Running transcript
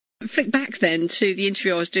flick back then to the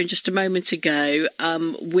interview I was doing just a moment ago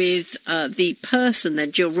with the person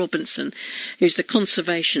then, Jill Robinson, who's the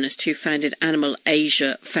conservationist who founded Animal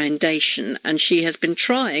Asia Foundation, and she has been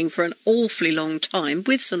trying for an awfully long time,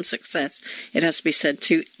 with some success, it has to be said,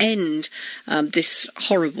 to end this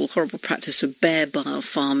horrible practice of bear bile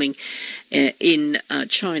farming in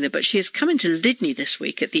China. But she has come into Lydney this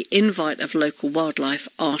week at the invite of local wildlife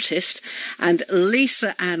artist, and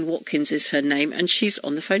Lisa Ann Watkins is her name, and she's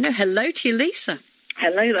on the phone now. Hello to you, Lisa.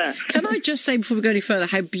 Hello there. Can I just say, before we go any further,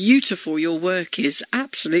 how beautiful your work is?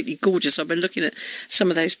 Absolutely gorgeous. I've been looking at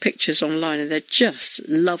some of those pictures online and they're just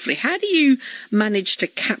lovely. How do you manage to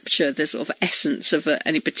capture the sort of essence of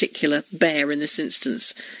any particular bear in this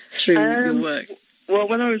instance through your work? Well,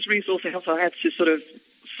 when I was resourcing health, I had to sort of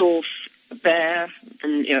source a bear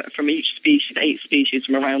from each species, 8 species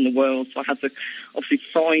from around the world. So I had to obviously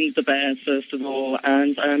find the bears first of all,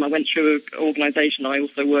 and I went through an organisation I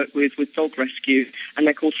also work with dog rescue, and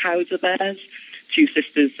they're called Howser Bears, 2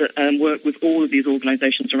 sisters that work with all of these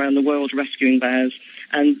organisations around the world rescuing bears,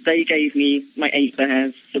 and they gave me my 8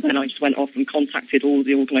 bears. So then I just went off and contacted all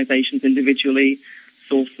the organisations individually,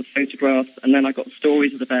 sourced the photographs, and then I got the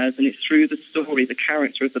stories of the bears, and it's through the story, the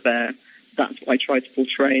character of the bear, that's what I try to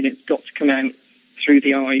portray, and it's got to come out through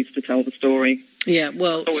the eyes to tell the story. Yeah,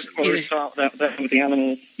 well, always start there with the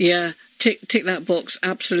animals. Yeah, tick that box.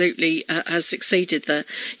 Absolutely has succeeded there.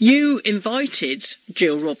 You invited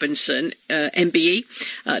Jill Robinson,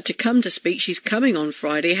 MBE, to come to speak. She's coming on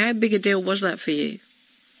Friday. How big a deal was that for you?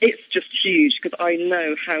 It's just huge because I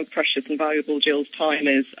know how precious and valuable Jill's time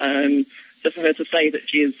is. So for her to say that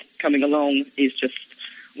she is coming along is just,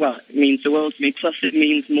 well, it means the world to me. Plus, it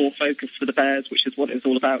means more focus for the bears, which is what it's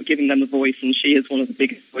all about, giving them a voice. And she is one of the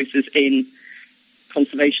biggest voices in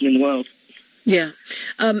conservation in the world. Yeah.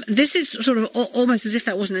 This is sort of almost as if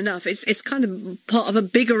that wasn't enough. It's kind of part of a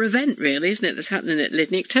bigger event, really, isn't it, that's happening at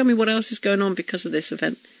Lydney? Tell me what else is going on because of this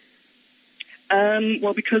event.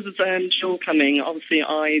 Well, because of Jill coming, obviously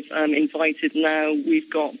I've invited now, we've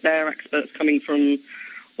got bear experts coming from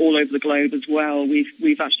all over the globe as well.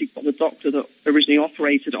 We've actually got the doctor that originally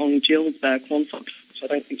operated on Jill's bear, Quantox, which I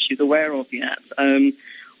don't think she's aware of yet.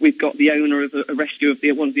 We've got the owner of a rescue of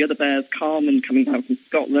one of the other bears, Carmen, coming down from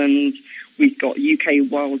Scotland. We've got UK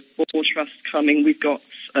Wild Boar Trust coming. We've got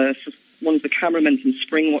one of the cameramen from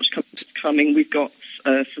Springwatch coming. We've got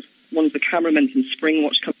one of the cameramen from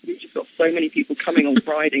Springwatch coming. We've just got so many people coming on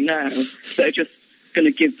Friday now that are just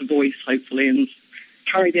going to give the voice, hopefully, and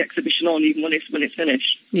carry the exhibition on even when it's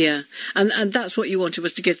finished. Yeah, and that's what you wanted,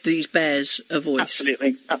 was to give these bears a voice.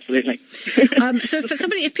 Absolutely. So for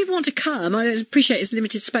somebody, if people want to come, I appreciate it's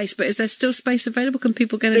limited space, but is there still space available? Can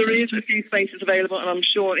people get in touch? There is a few spaces available, and I'm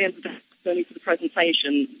sure at the end of the day, only for the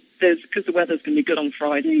presentation, because the weather's going to be good on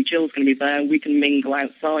Friday, Jill's going to be there, we can mingle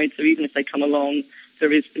outside, so even if they come along,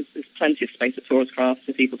 there's plenty of space at Taurus Crafts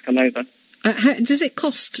for people to come over. Does it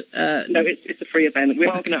cost? No, it's a free event.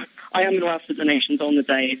 I am going to ask for donations on the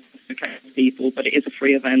day for people, but it is a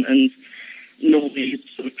free event, and normally you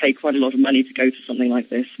sort of pay quite a lot of money to go to something like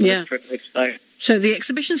this. Yeah. Privilege, so the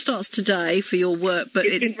exhibition starts today for your work, but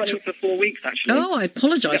it's been running for 4 weeks actually. Oh, I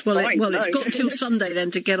apologise. Well, it's got till Sunday then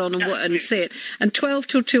to get on and see it. And 12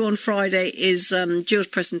 till 2 on Friday is Jill's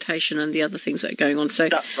presentation and the other things that are going on. So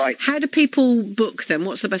that's right. How do people book then?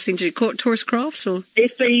 What's the best thing to do? Call it Taurus Crafts, or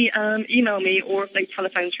if they email me, or if they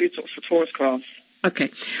telephone through for Taurus Crafts. Okay,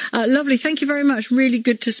 lovely. Thank you very much. Really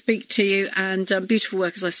good to speak to you, and beautiful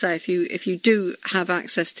work, as I say. If you do have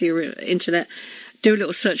access to your internet, do a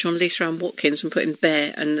little search on Lisa Ann Watkins and put in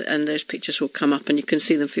bear, and those pictures will come up, and you can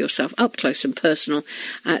see them for yourself up close and personal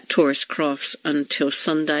at Taurus Crafts until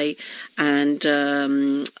Sunday. And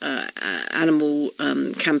animal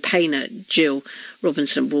campaigner Jill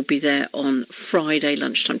Robinson will be there on Friday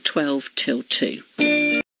lunchtime, 12 till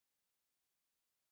 2.